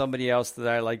saw somebody else that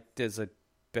I liked as a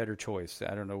better choice.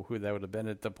 I don't know who that would have been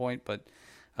at the point, but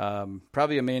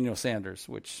probably Emmanuel Sanders,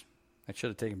 which I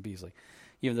should have taken Beasley,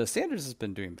 even though Sanders has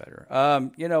been doing better.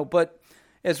 But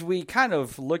as we kind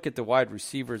of look at the wide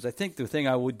receivers, I think the thing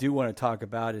I do want to talk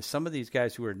about is some of these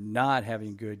guys who are not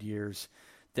having good years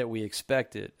that we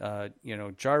expected.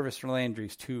 Jarvis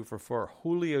Landry's 2 for 4,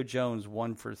 Julio Jones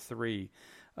 1 for 3,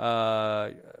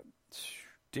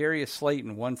 Darius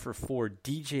Slayton 1 for 4,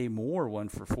 DJ Moore 1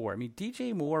 for 4. I mean,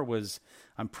 DJ Moore was,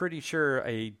 I'm pretty sure,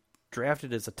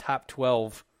 drafted as a top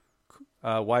 12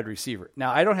 wide receiver.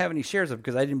 Now, I don't have any shares of it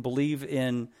because I didn't believe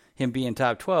in him being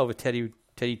top 12 with Teddy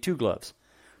Two Gloves.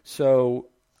 So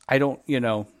I don't,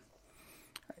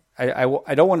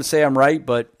 I don't want to say I'm right,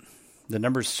 but the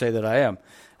numbers say that I am.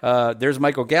 There's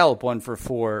Michael Gallup 1 for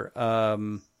 4.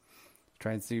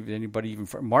 Trying to see if anybody even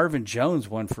Marvin Jones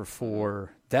 1 for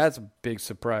 4. That's a big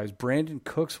surprise. Brandon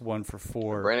Cooks 1 for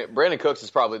 4. Brandon Cooks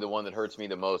is probably the one that hurts me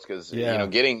the most because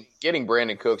getting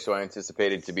Brandon Cooks, who I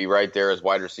anticipated to be right there as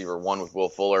wide receiver 1 with Will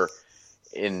Fuller.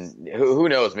 Who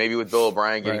knows? Maybe with Bill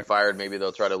O'Brien getting fired, maybe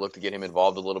they'll try to look to get him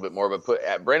involved a little bit more.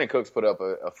 But Brandon Cooks put up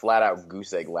a flat out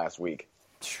goose egg last week.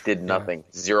 Did nothing.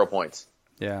 0 points.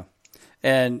 Yeah.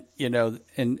 And,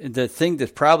 and the thing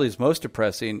that probably is most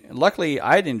depressing, luckily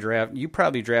I didn't draft, you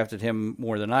probably drafted him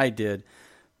more than I did,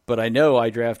 but I know I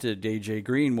drafted A.J.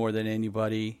 Green more than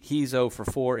anybody. He's 0 for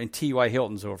 4, and T.Y.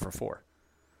 Hilton's 0 for 4.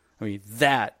 I mean,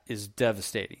 that is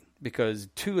devastating because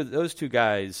those two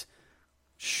guys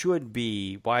should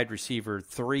be wide receiver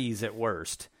 3s at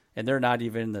worst, and they're not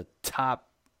even in the top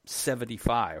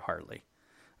 75 hardly.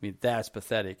 I mean, that's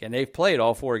pathetic. And they've played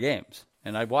all 4 games.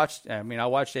 And I watched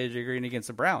A.J. Green against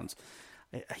the Browns.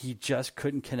 He just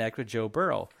couldn't connect with Joe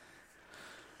Burrow.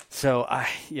 So I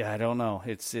don't know.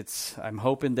 I'm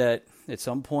hoping that at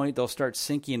some point they'll start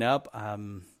syncing up.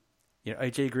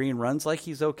 A.J. Green runs like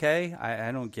he's okay.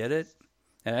 I don't get it.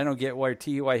 And I don't get why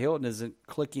T.Y. Hilton isn't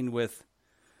clicking with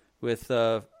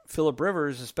Phillip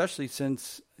Rivers, especially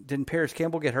since didn't Paris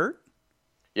Campbell get hurt?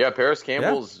 Yeah, Paris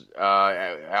Campbell's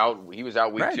out. He was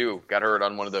out week 2. Got hurt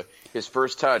on his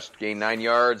first touch, gained 9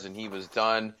 yards, and he was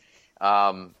done.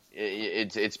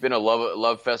 It's been a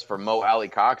love fest for Mo Alley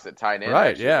Cox at tight end.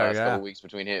 Right. The last couple weeks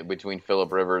between Phillip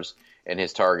Rivers and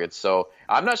his targets. So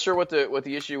I'm not sure what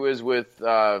the issue is with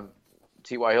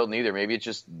T.Y. Hilton either. Maybe it's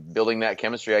just building that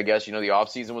chemistry. I guess the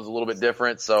offseason was a little bit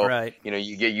different. So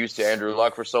you get used to Andrew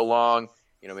Luck for so long.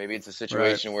 Maybe it's a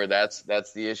situation where that's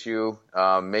the issue.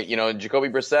 Jacoby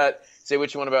Brissett, say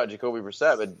what you want about Jacoby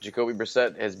Brissett, but Jacoby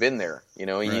Brissett has been there.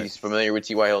 He's familiar with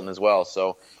T.Y. Hilton as well.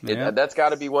 So that's got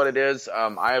to be what it is.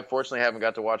 I unfortunately haven't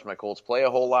got to watch my Colts play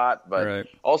a whole lot, but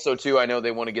also, too, I know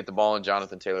they want to get the ball in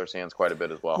Jonathan Taylor's hands quite a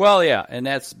bit as well. Well, yeah, and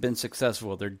that's been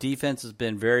successful. Their defense has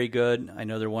been very good. I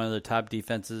know they're one of the top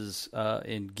defenses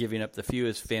in giving up the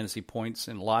fewest fantasy points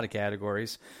in a lot of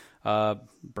categories.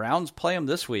 Browns play them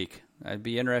this week. It'd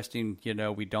be interesting.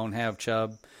 We don't have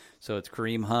Chubb, so it's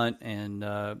Kareem Hunt and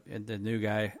the new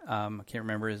guy. I can't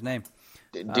remember his name.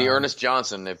 D'Ernest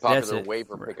Johnson, a popular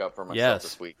waiver pickup for myself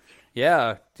this week.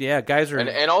 Yeah, guys are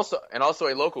and also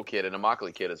a local kid, an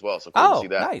Immokalee kid as well. So cool to see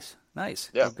that.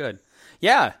 Nice. Yeah, good.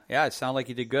 Yeah. It sounded like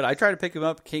he did good. I tried to pick him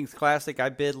up at King's Classic. I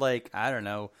bid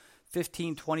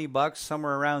 $15-$20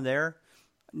 somewhere around there.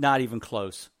 Not even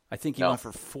close. I think he went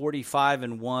for 45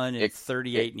 in one and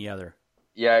 38 in the other.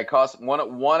 Yeah, it cost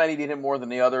one. I needed him more than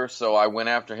the other, so I went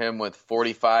after him with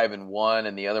 45 in one,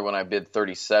 and the other one I bid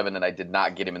 37, and I did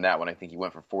not get him in that one. I think he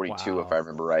went for 42, if I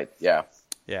remember right. Yeah.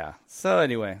 Yeah. So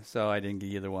anyway, I didn't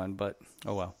get either one, but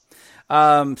oh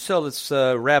well. So let's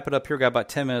wrap it up here. Got about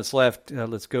 10 minutes left.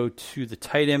 Let's go to the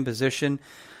tight end position.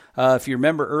 If you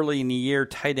remember early in the year,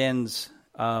 tight ends,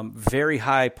 very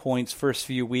high points first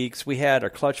few weeks. We had a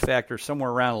clutch factor somewhere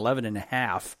around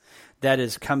 11.5. That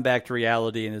has come back to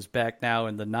reality and is back now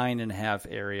in the 9.5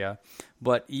 area.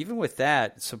 But even with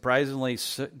that, surprisingly,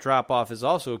 drop-off has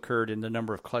also occurred in the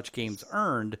number of clutch games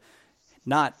earned,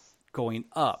 not going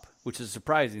up, which is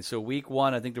surprising. So week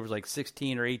 1, I think there was like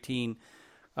 16 or 18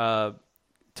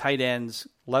 tight ends,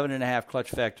 11.5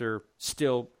 clutch factor,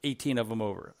 still 18 of them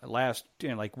over. Last,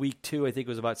 like week 2, I think it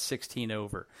was about 16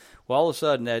 over. Well, all of a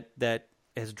sudden that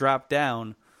has dropped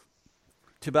down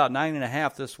to about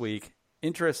 9.5 this week.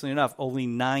 Interestingly enough, only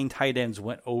 9 tight ends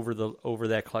went over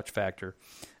that clutch factor.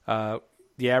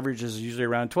 The average is usually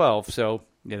around 12, so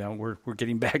we're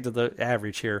getting back to the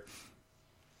average here.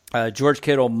 George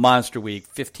Kittle, monster week,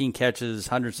 15 catches,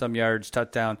 100-some yards,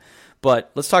 touchdown.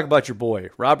 But let's talk about your boy,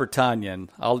 Robert Tonyan.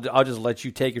 I'll just let you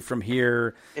take it from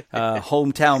here.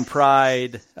 Hometown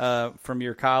pride from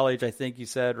your college, I think you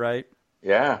said, right?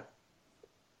 Yeah.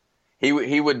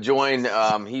 He would join.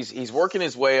 He's working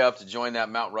his way up to join that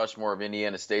Mount Rushmore of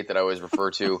Indiana State that I always refer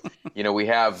to. We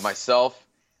have myself,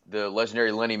 the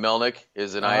legendary Lenny Melnick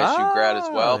is an ISU grad as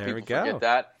well. People forget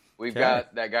that. We've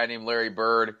got that guy named Larry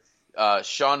Bird.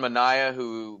 Sean Mania,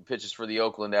 who pitches for the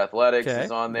Oakland Athletics, is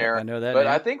on there. I know that. But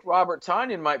name. I think Robert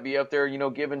Tonyan might be up there.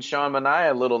 Giving Sean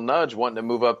Mania a little nudge, wanting to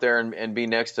move up there and be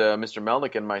next to Mr.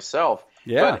 Melnick and myself.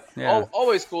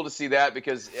 Always cool to see that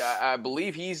because I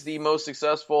believe he's the most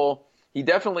successful. He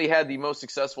definitely had the most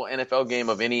successful NFL game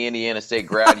of any Indiana State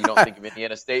grad. You don't think of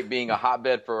Indiana State being a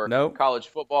hotbed for college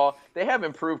football. They have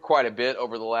improved quite a bit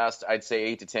over the last, I'd say,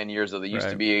 8 to 10 years. Though they used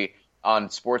to be on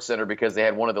SportsCenter because they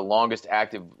had one of the longest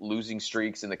active losing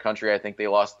streaks in the country. I think they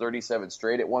lost 37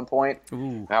 straight at one point,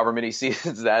 however many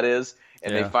seasons that is.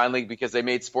 And they finally, because they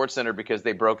made SportsCenter because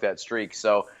they broke that streak.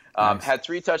 So had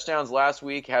 3 touchdowns last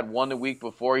week, had 1 the week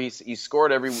before. He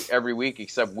scored every week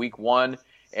except week 1.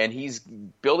 And he's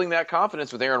building that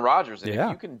confidence with Aaron Rodgers. And if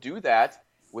you can do that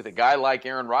with a guy like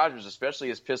Aaron Rodgers, especially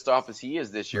as pissed off as he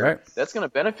is this year, that's going to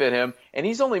benefit him. And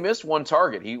he's only missed 1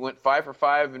 target. He went 5 for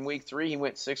 5 in week 3. He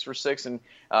went 6 for 6 in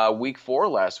week 4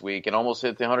 last week and almost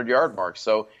hit the 100-yard mark.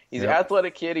 So he's an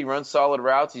athletic kid. He runs solid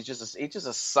routes. He's just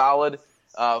a solid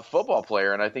football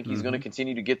player, and I think he's going to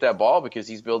continue to get that ball because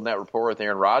he's building that rapport with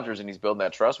Aaron Rodgers and he's building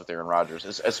that trust with Aaron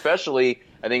Rodgers. Especially,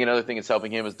 I think another thing that's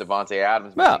helping him is Devontae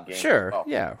Adams. Well, sure,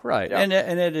 yeah, right, yeah. And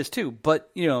it is too.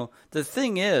 But the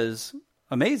thing is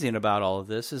amazing about all of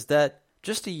this is that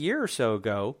just a year or so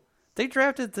ago, they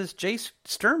drafted this Jace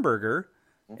Sternberger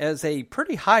as a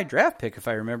pretty high draft pick, if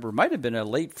I remember. Might have been a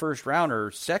late first round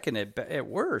or second at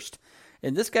worst.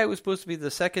 And this guy was supposed to be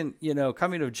the second,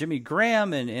 coming of Jimmy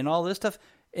Graham and all this stuff.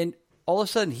 And all of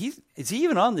a sudden, is he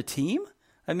even on the team?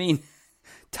 I mean,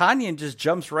 Tonyan just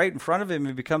jumps right in front of him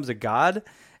and becomes a god.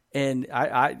 And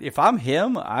if I'm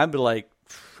him, I'd be like,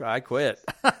 I quit.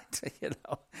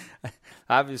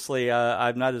 Obviously,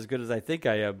 I'm not as good as I think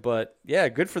I am. But, yeah,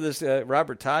 good for this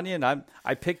Robert Tonyan.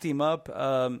 I picked him up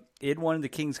in one of the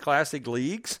Kings Classic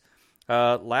leagues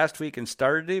last week and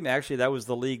started him. Actually, that was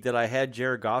the league that I had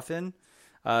Jared Goff in.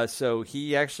 So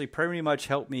he actually pretty much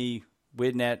helped me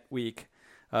win that week.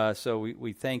 So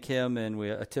we thank him, and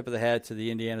a tip of the hat to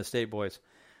the Indiana State boys.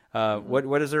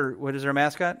 What is their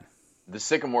mascot? The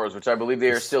Sycamores, which I believe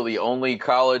they are still the only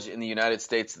college in the United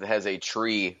States that has a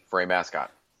tree for a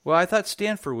mascot. Well, I thought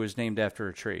Stanford was named after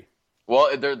a tree.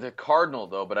 Well, they're the Cardinal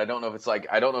though, but I don't know if it's that's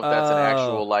an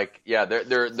actual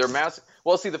their mascot.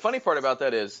 Well, see, the funny part about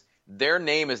that is their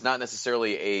name is not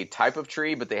necessarily a type of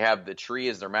tree, but they have the tree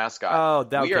as their mascot.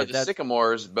 We are the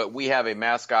Sycamores, but we have a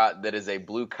mascot that is a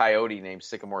blue coyote named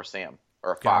Sycamore Sam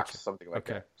or a fox, something like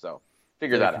that. So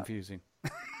figure that confusing.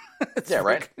 Yeah,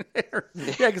 right?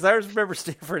 Yeah, because I remember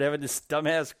Stanford having this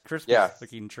dumbass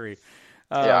Christmas-looking tree.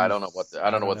 I don't know what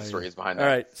the story is behind that. All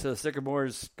right, so the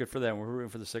Sycamores, good for them. We're rooting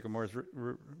for the Sycamores.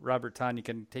 Robert Tonyan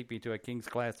can take me to a Kings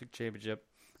Classic championship.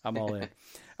 I'm all in.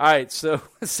 All right, so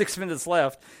 6 minutes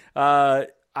left.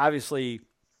 Obviously,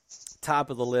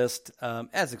 top of the list,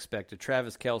 as expected.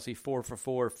 Travis Kelce, 4 for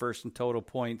 4, first in total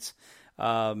points.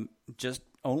 Just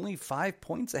only 5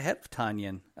 points ahead of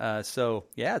Tonyan. So,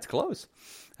 yeah, it's close.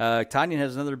 Tonyan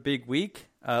has another big week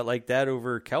like that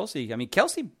over Kelce. I mean,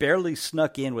 Kelce barely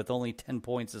snuck in with only 10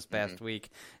 points this past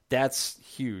week. That's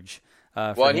huge.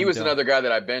 Well, and he was another guy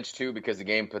that I benched, too, because the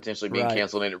game potentially being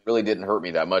canceled, and it really didn't hurt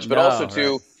me that much. But also,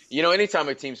 too, anytime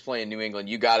a team's playing New England,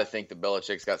 you got to think that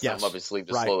Belichick's got something up his sleeve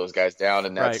to slow those guys down,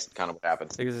 and that's kind of what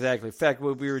happened. Exactly. In fact,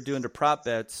 what we were doing to prop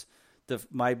bets,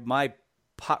 my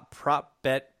prop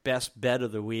bet best bet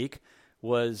of the week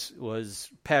was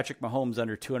Patrick Mahomes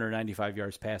under 295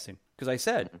 yards passing. Because I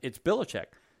said it's Belichick.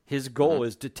 His goal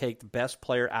is to take the best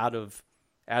player out of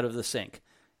the sink.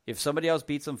 If somebody else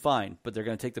beats them, fine, but they're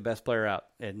going to take the best player out,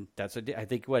 and that's I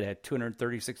think had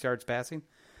 236 yards passing.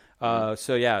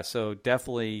 So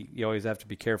definitely you always have to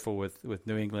be careful with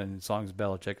New England as long as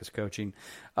Belichick is coaching.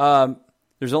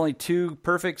 There's only 2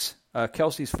 perfects.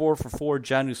 Kelsey's 4 for 4.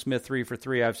 Jonnu Smith 3 for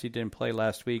 3. Obviously didn't play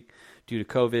last week due to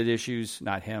COVID issues.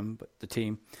 Not him, but the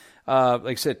team. Like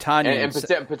I said, Tanya and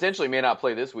potentially may not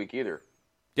play this week either.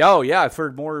 Oh yeah, I've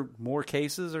heard more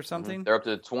cases or something. They're up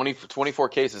to 24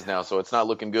 cases now, so it's not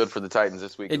looking good for the Titans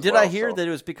this week. And did I hear that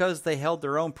it was because they held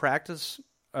their own practice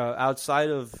outside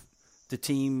of the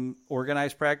team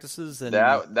organized practices? And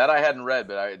that I hadn't read,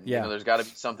 but there's got to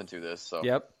be something to this. So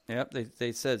Yep.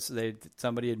 They said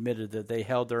somebody admitted that they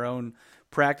held their own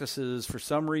practices for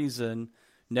some reason,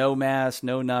 no mask,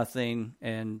 no nothing,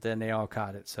 and then they all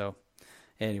caught it. So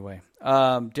anyway,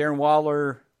 Darren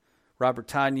Waller, Robert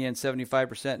Tonyan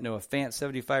 75%, Noah Fant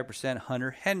 75%,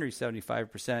 Hunter Henry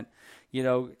 75%.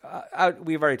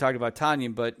 We've already talked about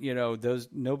Tonyan, but those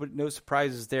no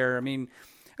surprises there. I mean,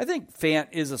 I think Fant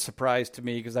is a surprise to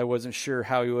me because I wasn't sure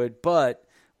how he would, but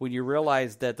when you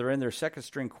realize that they're in their second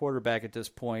string quarterback at this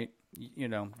point,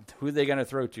 who are they going to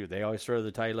throw to? They always throw to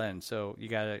the tight end, so you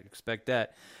got to expect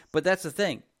that. But that's the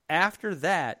thing. After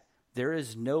that, there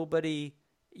is nobody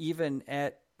even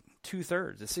at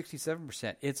 2/3, at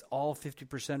 67%. It's all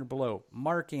 50% or below.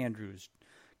 Mark Andrews,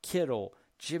 Kittle,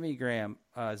 Jimmy Graham,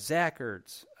 Zach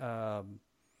Ertz,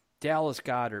 Dallas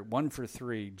Goedert, 1 for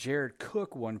 3. Jared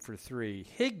Cook, 1 for 3.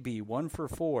 Higbee, 1 for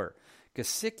 4.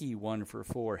 Gesicki, 1 for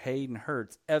 4. Hayden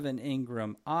Hurst, Evan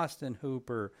Ingram, Austin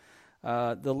Hooper.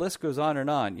 The list goes on and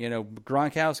on.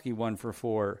 Gronkowski, 1 for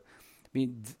 4. I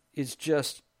mean, it's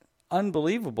just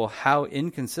unbelievable how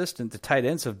inconsistent the tight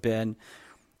ends have been.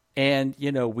 And,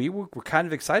 we were kind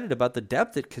of excited about the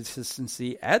depth and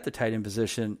consistency at the tight end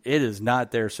position. It is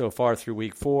not there so far through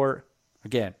week 4.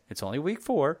 Again, it's only week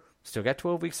 4. Still got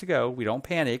 12 weeks to go. We don't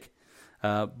panic.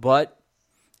 But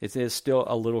it is still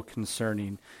a little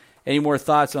concerning. Any more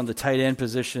thoughts on the tight end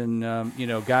position,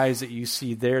 guys that you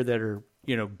see there that are,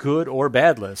 good or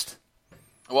bad list?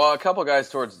 Well, a couple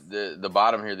guys towards the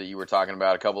bottom here that you were talking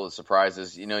about, a couple of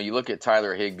surprises. You look at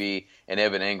Tyler Higbee and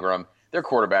Evan Ingram. Their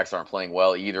quarterbacks aren't playing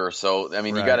well either. So, I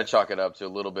mean, You got to chalk it up to a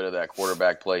little bit of that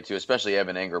quarterback play, too, especially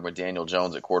Evan Ingram with Daniel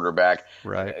Jones at quarterback.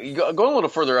 Right. Going a little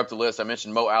further up the list, I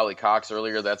mentioned Mo Alley-Cox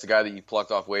earlier. That's a guy that you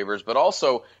plucked off waivers. But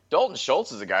also, Dalton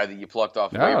Schultz is a guy that you plucked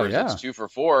off waivers. Yeah. It's 2 for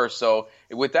 4. So,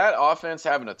 with that offense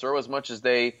having to throw as much as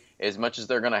they're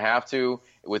going to have to,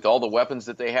 with all the weapons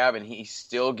that they have, and he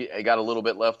still got a little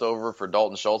bit left over for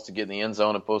Dalton Schultz to get in the end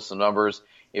zone and post some numbers.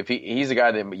 If he's a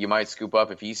guy that you might scoop up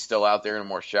if he's still out there in a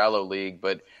more shallow league.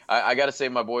 But I got to say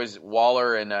my boys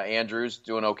Waller and Andrews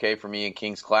doing okay for me in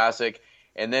Kings Classic.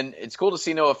 And then it's cool to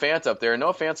see Noah Fant up there.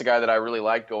 Noah Fant's a guy that I really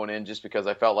liked going in just because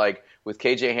I felt like with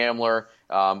KJ Hamler,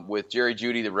 with Jerry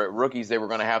Jeudy, the rookies they were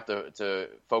going to have to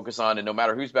focus on. And no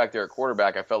matter who's back there at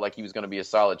quarterback, I felt like he was going to be a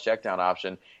solid checkdown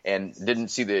option and didn't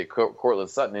see the Cortland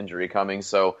Sutton injury coming.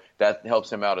 So that helps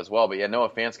him out as well. But, yeah, Noah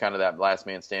Fant's kind of that last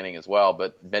man standing as well,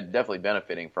 but definitely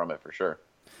benefiting from it for sure.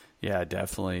 Yeah,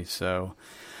 definitely. So,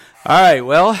 all right,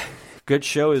 well, good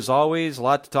show as always. A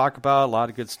lot to talk about, a lot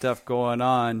of good stuff going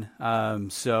on.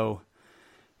 So,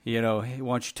 why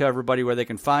don't you tell everybody where they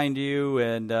can find you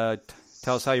and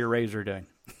tell us how your Rays are doing.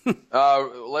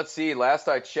 Let's see. Last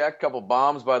I checked, couple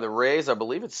bombs by the Rays. I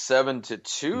believe it's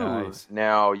 7-2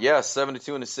 now. Yes,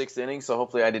 7-2 in the 6th inning. So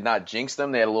hopefully I did not jinx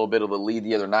them. They had a little bit of a lead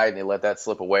the other night and they let that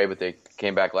slip away, but they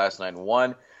came back last night and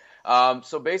won.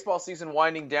 So baseball season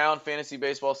winding down. Fantasy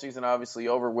baseball season obviously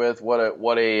over with. What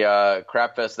a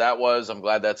crap fest that was. I'm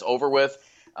glad that's over with.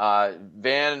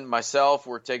 Van and myself,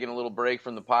 we're taking a little break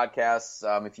from the podcasts.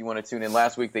 If you want to tune in,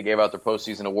 last week they gave out their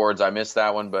postseason awards. I missed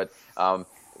that one, but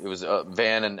it was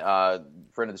Van and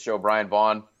friend of the show, Brian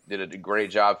Vaughn, did a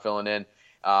great job filling in.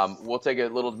 We'll take a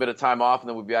little bit of time off, and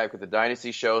then we'll be back with the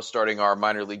Dynasty Show, starting our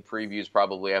minor league previews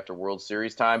probably after World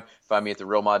Series time. Find me at the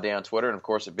Real Ma Day on Twitter, and of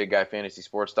course at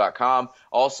BigGuyFantasySports.com.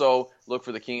 Also, look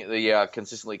for the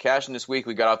Consistently Cashing this week.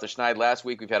 We got off the schneid last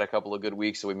week. We've had a couple of good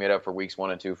weeks, so we made up for weeks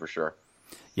 1 and 2 for sure.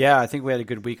 Yeah, I think we had a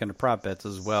good week on the prop bets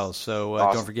as well. So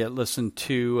awesome. Don't forget, listen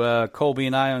to Colby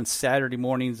and I on Saturday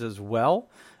mornings as well,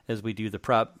 as we do the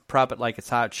Prop It Like It's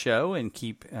Hot show and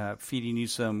keep feeding you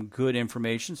some good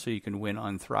information so you can win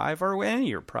on Thrive or any of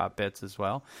your prop bets as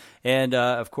well. And,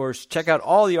 of course, check out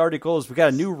all the articles. We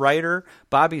got a new writer,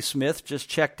 Bobby Smith, just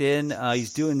checked in.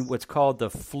 He's doing what's called the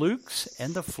Flukes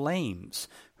and the Flames.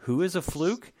 Who is a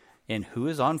fluke? and Who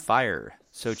is on Fire.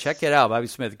 So check it out, Bobby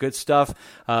Smith. Good stuff,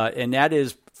 and that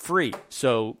is free.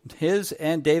 So his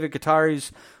and David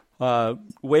Guattari's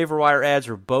waiver wire ads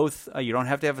are both. You don't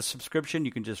have to have a subscription.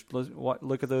 You can just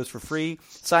look at those for free.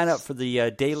 Sign up for the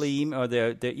daily email or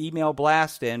the email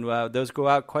blast, and those go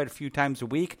out quite a few times a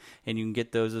week, and you can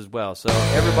get those as well. So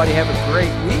everybody have a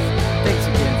great week. Thanks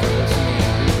again for listening.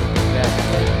 We'll be back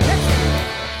next week.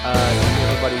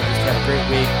 Everybody just have a great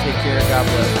week. Take care. God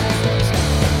bless.